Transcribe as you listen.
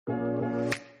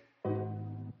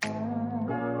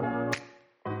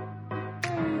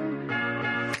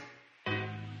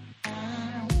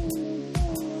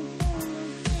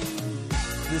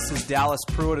This is Dallas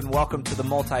Pruitt, and welcome to the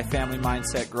Multifamily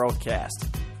Mindset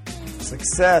Growthcast.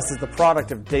 Success is the product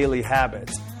of daily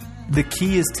habits. The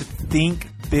key is to think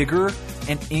bigger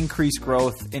and increase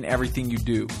growth in everything you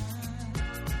do.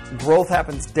 Growth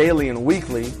happens daily and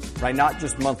weekly, right? Not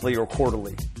just monthly or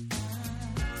quarterly.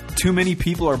 Too many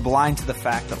people are blind to the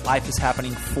fact that life is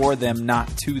happening for them, not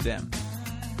to them.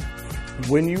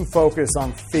 When you focus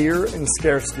on fear and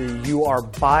scarcity, you are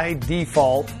by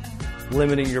default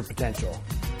limiting your potential.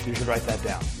 You should write that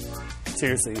down.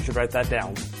 Seriously, you should write that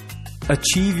down.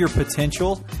 Achieve your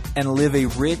potential and live a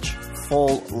rich,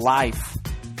 full life.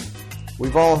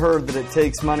 We've all heard that it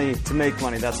takes money to make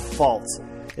money. That's false.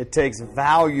 It takes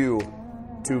value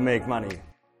to make money.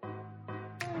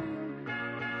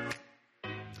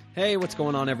 Hey, what's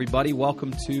going on, everybody?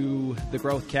 Welcome to the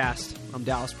Growthcast. I'm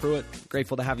Dallas Pruitt.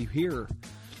 Grateful to have you here.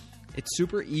 It's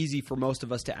super easy for most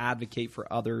of us to advocate for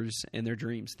others and their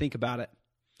dreams. Think about it.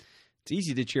 It's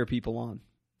easy to cheer people on.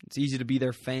 It's easy to be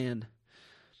their fan.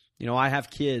 You know, I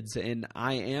have kids, and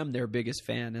I am their biggest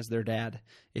fan as their dad.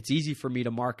 It's easy for me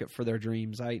to market for their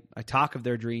dreams. I talk of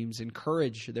their dreams,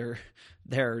 encourage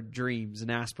their dreams and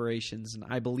aspirations, and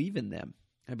I believe in them.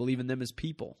 I believe in them as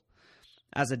people.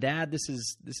 As a dad, this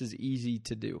is easy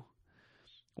to do.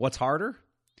 What's harder?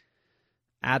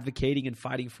 Advocating and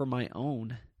fighting for my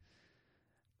own.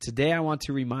 Today, I want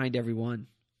to remind everyone,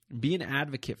 be an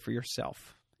advocate for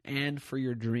yourself and for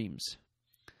your dreams.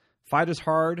 Fight as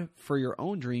hard for your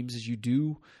own dreams as you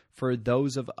do for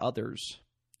those of others.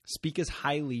 Speak as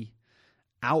highly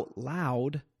out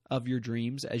loud of your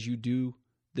dreams as you do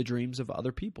the dreams of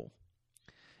other people.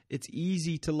 It's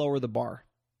easy to lower the bar.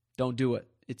 Don't do it.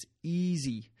 It's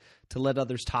easy to let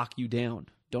others talk you down.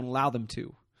 Don't allow them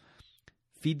to.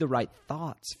 Feed the right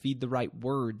thoughts, feed the right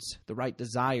words, the right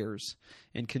desires,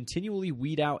 and continually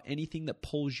weed out anything that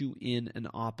pulls you in an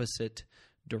opposite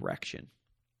direction.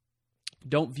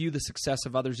 Don't view the success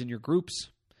of others in your groups,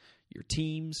 your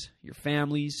teams, your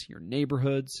families, your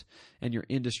neighborhoods, and your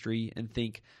industry and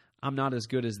think, I'm not as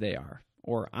good as they are,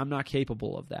 or I'm not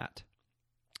capable of that.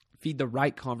 Feed the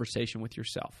right conversation with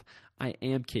yourself. I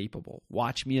am capable.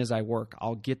 Watch me as I work.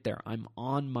 I'll get there. I'm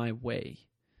on my way.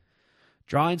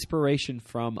 Draw inspiration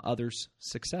from others'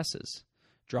 successes.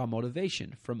 Draw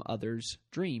motivation from others'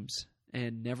 dreams.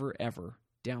 And never, ever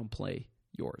downplay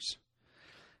yours.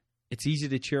 It's easy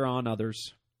to cheer on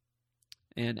others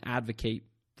and advocate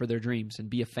for their dreams and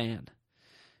be a fan.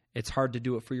 It's hard to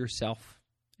do it for yourself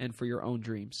and for your own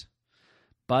dreams.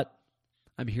 But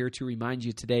I'm here to remind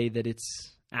you today that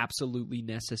it's absolutely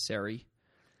necessary.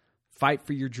 Fight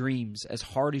for your dreams as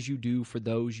hard as you do for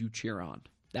those you cheer on.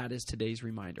 That is today's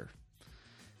reminder.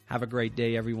 Have a great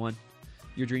day, everyone.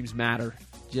 Your dreams matter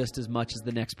just as much as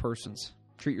the next person's.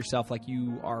 Treat yourself like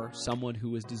you are someone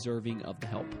who is deserving of the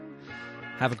help.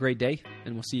 Have a great day,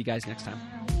 and we'll see you guys next time.